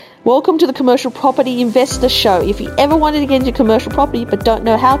Welcome to the Commercial Property Investor Show. If you ever wanted to get into commercial property but don't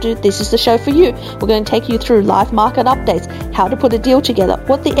know how to, this is the show for you. We're going to take you through live market updates, how to put a deal together,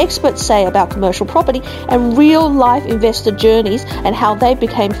 what the experts say about commercial property, and real life investor journeys and how they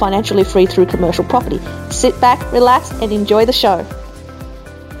became financially free through commercial property. Sit back, relax, and enjoy the show.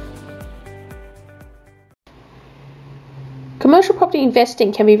 Commercial property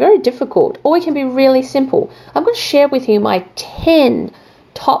investing can be very difficult, or it can be really simple. I'm going to share with you my 10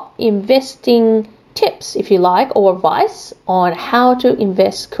 top investing tips, if you like, or advice on how to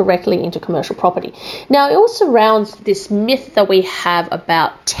invest correctly into commercial property. Now, it all surrounds this myth that we have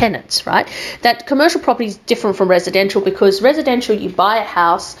about tenants, right? That commercial property is different from residential, because residential, you buy a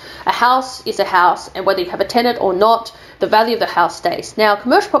house is a house, and whether you have a tenant or not, the value of the house stays. Now,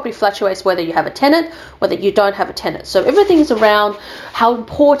 commercial property fluctuates whether you have a tenant, whether you don't have a tenant. So everything is around how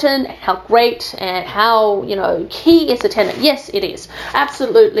important, how great, and how, key is the tenant. Yes, it is.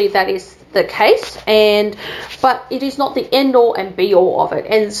 Absolutely, that is the case, but it is not the end all and be all of it.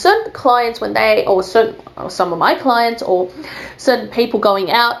 And certain clients, or some of my clients, or certain people going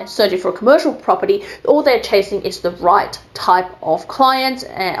out and searching for a commercial property, all they're chasing is the right type of clients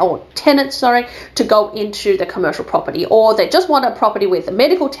or tenants, to go into the commercial property, or they just want a property with a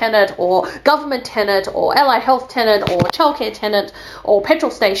medical tenant, or government tenant, or allied health tenant, or childcare tenant, or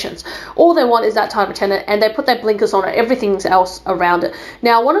petrol stations. All they want is that type of tenant, and they put their blinkers on everything else around it.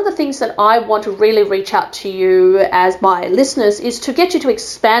 Now, one of the things that I want to really reach out to you as my listeners is to get you to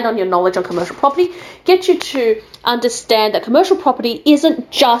expand on your knowledge on commercial property, get you to understand that commercial property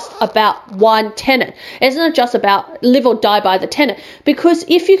isn't just about one tenant. It's not just about live or die by the tenant, because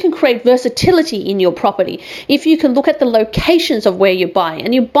if you can create versatility in your property, if you can look at the locations of where you're buying,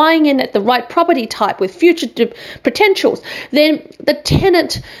 and you're buying in at the right property type with future potentials, then the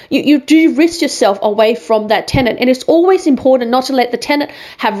tenant, you do risk yourself away from that tenant. And it's always important not to let the tenant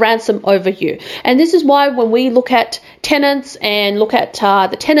have ransom over you. And this is why when we look at tenants and look at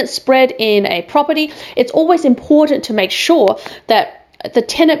the tenant spread in a property, it's always important to make sure that the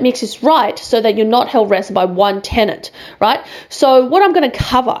tenant mix is right, so that you're not held ransom by one tenant, right? So what I'm going to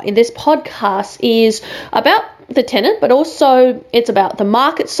cover in this podcast is about the tenant, but also it's about the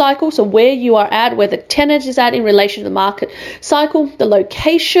market cycle, so where you are at, where the tenant is at in relation to the market cycle, the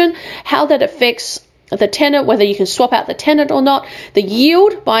location, how that affects the tenant, whether you can swap out the tenant or not, the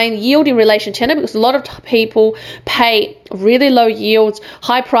yield, buying yield in relation to tenant, because a lot of people pay really low yields,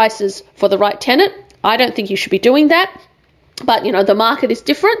 high prices for the right tenant. I don't think you should be doing that. But, the market is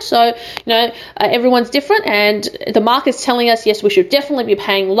different. So, everyone's different, and the market's telling us, yes, we should definitely be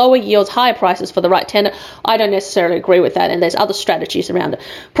paying lower yields, higher prices for the right tenant. I don't necessarily agree with that. And there's other strategies around it.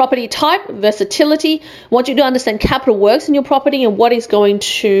 Property type, versatility. I want you to understand capital works in your property and what is going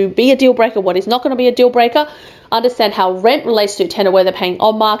to be a deal breaker, what is not going to be a deal breaker. Understand how rent relates to a tenant, whether they're paying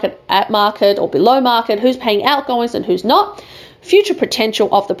on market, at market, or below market, who's paying outgoings and who's not. Future potential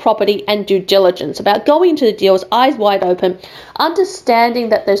of the property, and due diligence, about going into the deals eyes wide open, understanding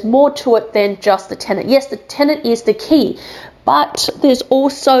that there's more to it than just the tenant. Yes, the tenant is the key, but there's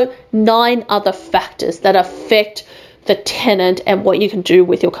also 9 other factors that affect the tenant and what you can do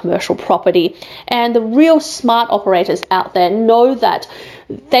with your commercial property. And the real smart operators out there know that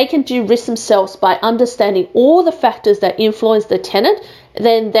they can de-risk themselves by understanding all the factors that influence the tenant.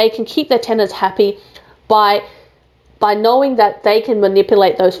 Then they can keep their tenants happy by knowing that they can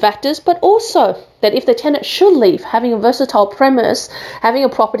manipulate those factors, but also that if the tenant should leave, having a versatile premise, having a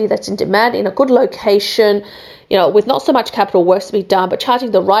property that's in demand in a good location, with not so much capital works to be done, but charging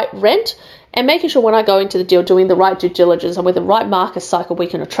the right rent, and making sure when I go into the deal, doing the right due diligence, and with the right market cycle, we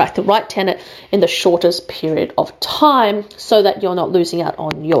can attract the right tenant in the shortest period of time, so that you're not losing out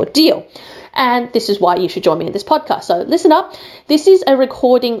on your deal. And this is why you should join me in this podcast. So listen up. This is a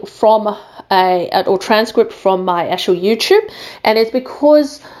recording from or transcript from my actual YouTube, and it's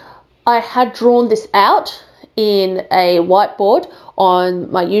because I had drawn this out in a whiteboard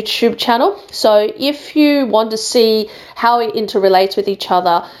on my YouTube channel. So if you want to see how it interrelates with each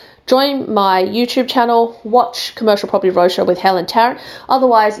other, join my YouTube channel, watch Commercial Property Roadshow with Helen Tarrant.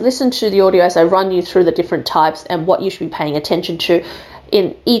 Otherwise, listen to the audio as I run you through the different types and what you should be paying attention to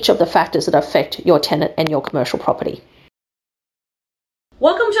in each of the factors that affect your tenant and your commercial property.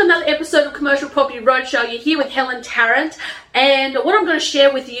 Welcome to another episode of Commercial Property Roadshow. You're here with Helen Tarrant, and what I'm going to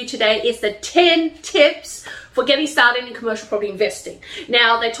share with you today is the 10 tips for getting started in commercial property investing.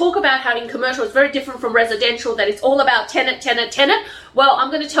 Now, they talk about how in commercial it's very different from residential, that it's all about tenant. Well,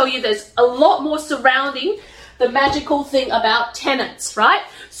 I'm going to tell you there's a lot more surrounding the magical thing about tenants, right?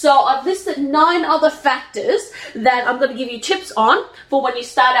 So I've listed 9 other factors that I'm going to give you tips on for when you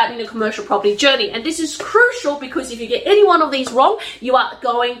start out in your commercial property journey. And this is crucial because if you get any one of these wrong, you are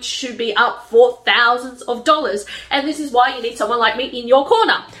going to be up for thousands of dollars. And this is why you need someone like me in your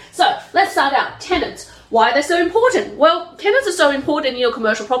corner. So let's start out. Tenants. Why are they so important? Well, tenants are so important in your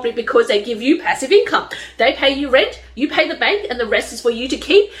commercial property because they give you passive income. They pay you rent, you pay the bank, and the rest is for you to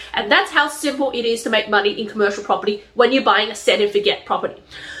keep. And that's how simple it is to make money in commercial property when you're buying a set and forget property.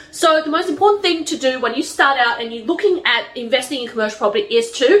 So the most important thing to do when you start out and you're looking at investing in commercial property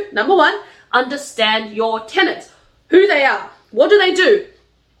is to, number 1, understand your tenants. Who they are, what do they do,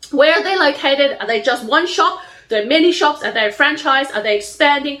 where are they located, are they just one shop, are there many shops, are they a franchise, are they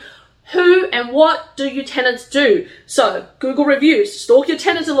expanding? Who and what do your tenants do? So Google reviews, stalk your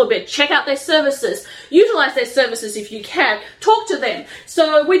tenants a little bit, check out their services, utilize their services if you can, talk to them.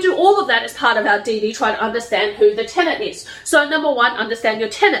 So we do all of that as part of our DD, try to understand who the tenant is. So number 1, understand your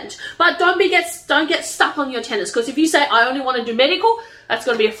tenant, but don't get stuck on your tenants, because if you say I only want to do medical, that's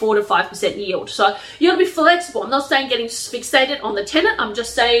going to be a 4 to 5% yield. So you got to be flexible. I'm not saying getting fixated on the tenant. I'm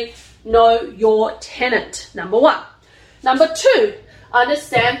just saying know your tenant. Number 1. Number 2.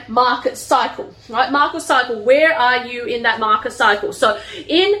 Understand market cycle, right? Market cycle, where are you in that market cycle? So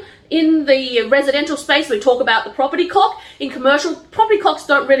in the residential space, we talk about the property clock. In commercial, property clocks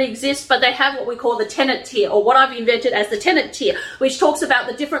don't really exist, but they have what we call the tenant tier, or what I've invented as the tenant tier, which talks about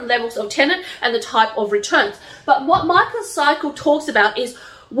the different levels of tenant and the type of returns. But what market cycle talks about is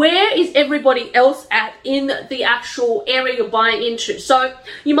where is everybody else at in the actual area you're buying into. So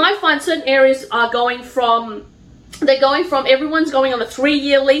you might find certain areas are going from everyone's going on a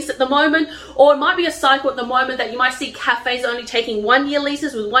 3-year lease at the moment, or it might be a cycle at the moment that you might see cafes only taking 1-year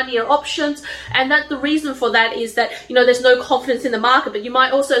leases with 1-year options. And that the reason for that is that, there's no confidence in the market. But you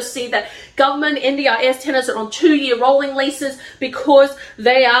might also see that government NDIS tenants are on 2-year rolling leases because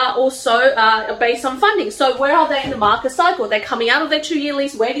they are also based on funding. So where are they in the market cycle? They're coming out of their 2-year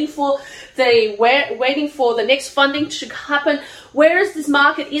lease, waiting for the next funding to happen. Where is this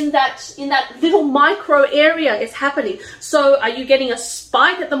market in that little micro area is happening? So are you getting a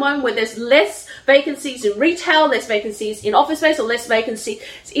spike at the moment where there's less vacancies in retail, less vacancies in office space, or less vacancies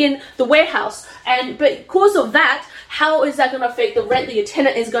in the warehouse? But because of that, how is that going to affect the rent that your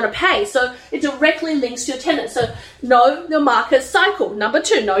tenant is going to pay? So it directly links to your tenant. So know your market cycle. Number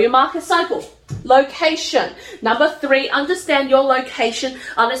 2, know your market cycle. Location. Number 3, understand your location.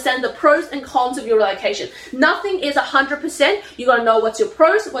 Understand the pros and cons of your location. Nothing is 100%. You got to know what's your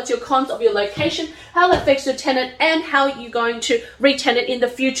pros, what's your cons of your location, how that affects your tenant, and how you're going to re-tenant in the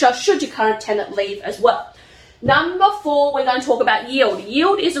future should your current tenant leave as well. Number 4, we're going to talk about yield.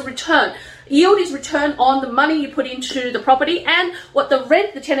 Yield is a return. Yield is return on the money you put into the property and what the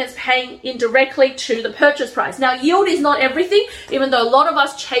rent the tenant's paying indirectly to the purchase price. Now, yield is not everything. Even though a lot of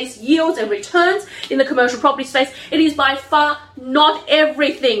us chase yields and returns in the commercial property space, it is by far not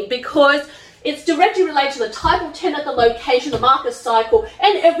everything, because it's directly related to the type of tenant, the location, the market cycle,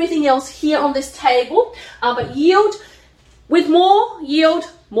 and everything else here on this table. But yield, with more yield,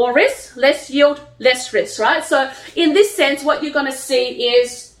 more risk, less yield, less risk, right? So in this sense, what you're going to see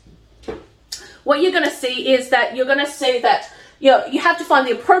is that you're going to see that you have to find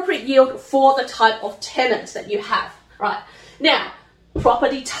the appropriate yield for the type of tenants that you have, right? Now,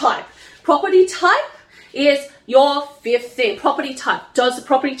 property type. Property type is your 5th thing. Property type. Does the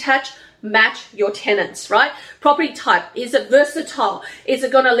property type match your tenants, right? Property type. Is it versatile? Is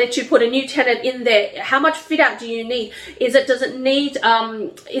it going to let you put a new tenant in there? How much fit out do you need? Is it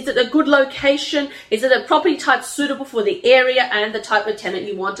a good location? Is it a property type suitable for the area and the type of tenant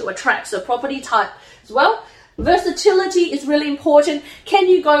you want to attract? So property type as well. Versatility is really important. Can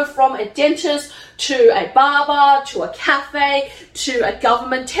you go from a dentist to a barber to a cafe to a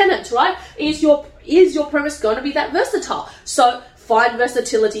government tenant, right? Is your premise going to be that versatile? So find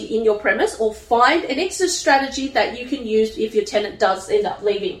versatility in your premise, or find an exit strategy that you can use if your tenant does end up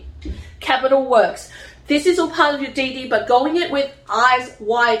leaving. Capital works. This is all part of your DD, but going it with eyes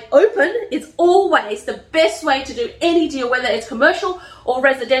wide open is always the best way to do any deal, whether it's commercial or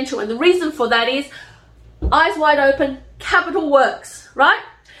residential. And the reason for that is eyes wide open, capital works, right?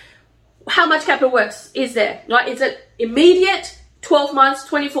 How much capital works is there, right? Is it immediate, 12 months,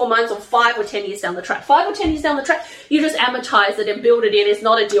 24 months, or 5 or 10 years down the track? 5 or 10 years down the track, you just amortize it and build it in. It's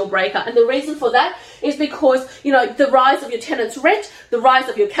not a deal breaker. And the reason for that is because, the rise of your tenant's rent, the rise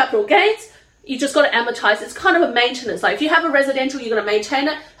of your capital gains, you just got to amortize. It's kind of a maintenance. Like if you have a residential, you're going to maintain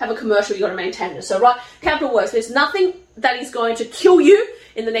it. Have a commercial, you're going to maintain it. So, right, capital works. There's nothing that is going to kill you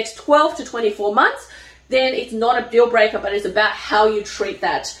in the next 12 to 24 months. then it's not a deal breaker, but it's about how you treat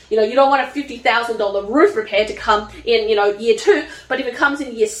that. You know, you don't want a $50,000 roof repair to come in, you know, year 2, but if it comes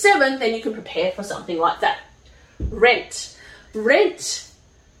in year 7, then you can prepare for something like that. Rent.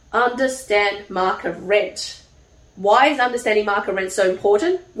 Understand market rent. Why is understanding market rent so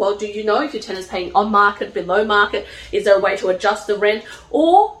important? Well, do you know if your tenant's paying on market, below market? Is there a way to adjust the rent?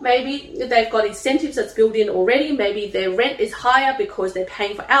 Or maybe they've got incentives that's built in already. Maybe their rent is higher because they're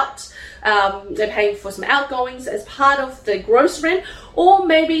paying for they're paying for some outgoings as part of the gross rent. Or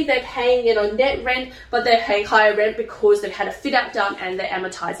maybe they're paying, you know, net rent, but they're paying higher rent because they've had a fit out done and they're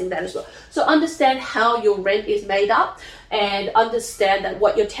amortizing that as well. So understand how your rent is made up and understand that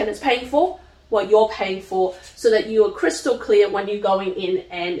what your tenant's paying for, what you're paying for, so that you are crystal clear when you're going in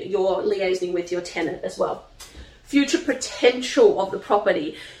and you're liaising with your tenant as well. Future potential of the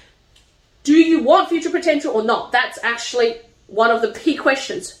property. Do you want future potential or not? That's actually one of the key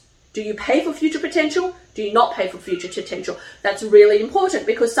questions. Do you pay for future potential? Do you not pay for future potential? That's really important,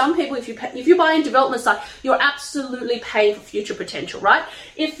 because some people, if you buy a development site, you're absolutely paying for future potential, right?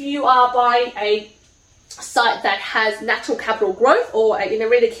 If you are buying a site that has natural capital growth, or in a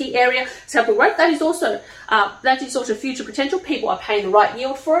really key area, capital growth, that is also future potential. People are paying the right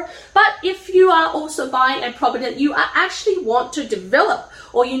yield for it. But if you are also buying a property that you actually want to develop,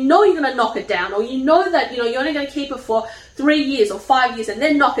 or you know you're going to knock it down, or you know that you're only going to keep it for 3 years or 5 years and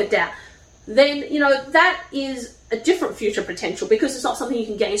then knock it down, then that is a different future potential, because it's not something you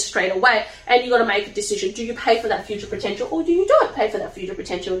can gain straight away, and you've got to make a decision. Do you pay for that future potential, or do you don't pay for that future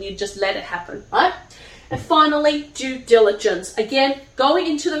potential and you just let it happen, right? And finally, due diligence. Again, going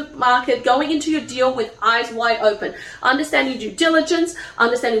into the market, going into your deal with eyes wide open. Understanding due diligence,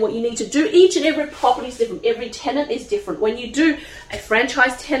 understanding what you need to do. Each and every property is different. Every tenant is different. When you do a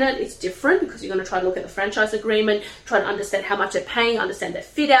franchise tenant, it's different, because you're going to try to look at the franchise agreement, try to understand how much they're paying, understand their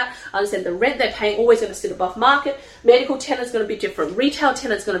fit out, understand the rent they're paying, always going to sit above market. Medical tenant is going to be different. Retail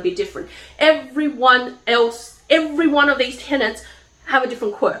tenant is going to be different. Every one of these tenants have a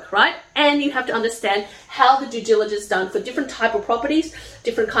different quirk, right? And you have to understand how the due diligence is done for different type of properties,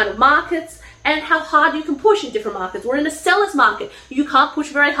 different kind of markets, and how hard you can push in different markets. We're in a seller's market. You can't push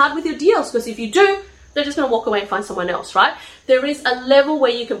very hard with your deals, because if you do, they're just going to walk away and find someone else, right? There is a level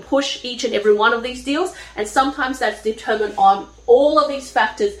where you can push each and every one of these deals, and sometimes that's determined on all of these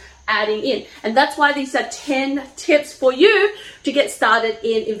factors adding in. And that's why these are 10 tips for you to get started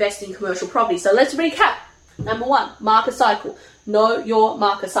in investing in commercial property. So let's recap. Number 1, market cycle. Know your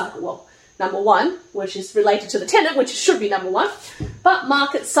market cycle. Well, number 1, which is related to the tenant, which should be number 1, but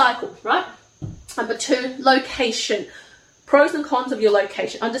market cycle, right? Number 2, location. Pros and cons of your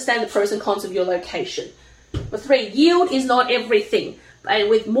location. Understand the pros and cons of your location. Number 3, yield is not everything. And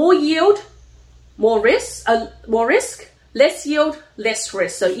with more yield, more risk. Less yield, less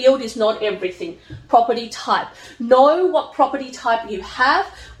risk. So yield is not everything. Property type. Know what property type you have,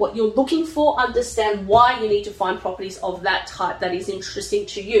 what you're looking for. Understand why you need to find properties of that type that is interesting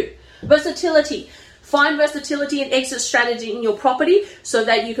to you. Versatility. Find versatility and exit strategy in your property so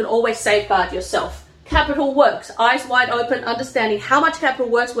that you can always safeguard yourself. Capital works. Eyes wide open, understanding how much capital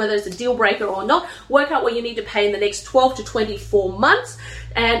works, whether it's a deal breaker or not. Work out what you need to pay in the next 12 to 24 months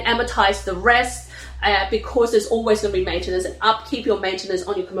and amortize the rest. Because there's always going to be maintenance, and upkeep your maintenance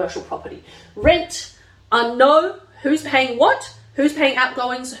on your commercial property. Rent, know who's paying what, who's paying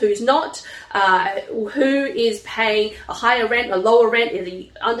outgoings, who's not, who is paying a higher rent, a lower rent,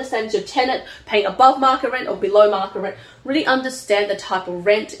 understand your tenant paying above market rent or below market rent. Really understand the type of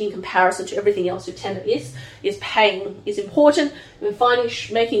rent in comparison to everything else your tenant is paying is important. And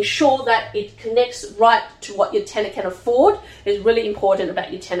making sure that it connects right to what your tenant can afford is really important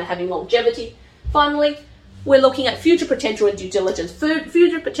about your tenant having longevity. Finally, we're looking at future potential and due diligence.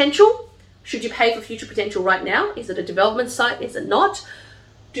 Future potential, should you pay for future potential right now? Is it a development site? Is it not?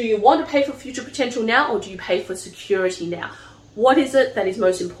 Do you want to pay for future potential now, or do you pay for security now? What is it that is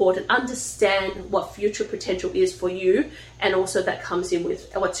most important? Understand what future potential is for you, and also that comes in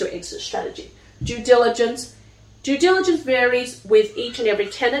with what's your exit strategy. Due diligence. Due diligence varies with each and every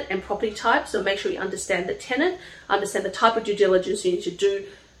tenant and property type, so make sure you understand the tenant, understand the type of due diligence you need to do.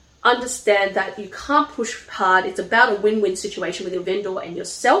 Understand that you can't push hard. It's about a win-win situation with your vendor and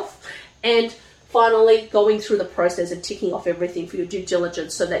yourself. And finally, going through the process and ticking off everything for your due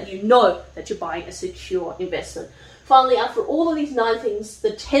diligence so that you know that you're buying a secure investment. Finally, after all of these 9 things,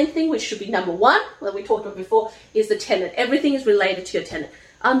 the 10th thing, which should be number 1, that we talked about before, is the tenant. Everything is related to your tenant.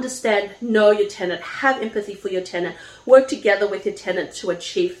 Understand, know your tenant, have empathy for your tenant, work together with your tenant to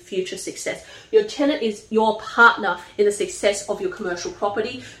achieve future success. Your tenant is your partner in the success of your commercial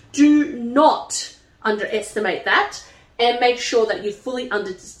property. Do not underestimate that, and make sure that you fully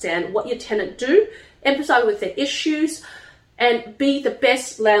understand what your tenant do empathize with their issues, and be the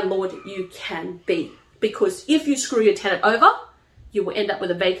best landlord you can be. Because if you screw your tenant over, you will end up with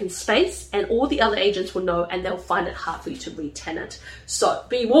a vacant space, and all the other agents will know, and they'll find it hard for you to re-tenant. So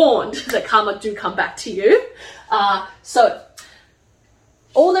be warned that karma do come back to you. So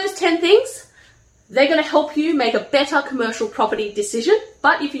all those 10 things, they're going to help you make a better commercial property decision.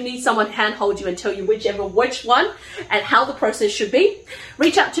 But if you need someone to handhold you and tell you which one and how the process should be,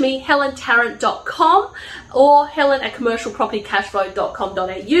 reach out to me, helentarrant.com or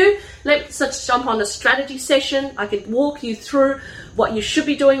helen@commercialpropertycashflow.com.au. Let's jump on a strategy session. I can walk you through what you should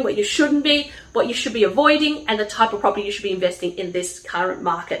be doing, what you shouldn't be, what you should be avoiding, and the type of property you should be investing in this current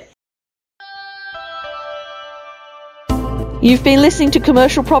market. You've been listening to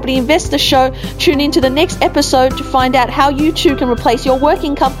Commercial Property Investor Show. Tune into the next episode to find out how you too can replace your work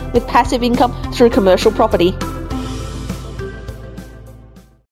income with passive income through commercial property.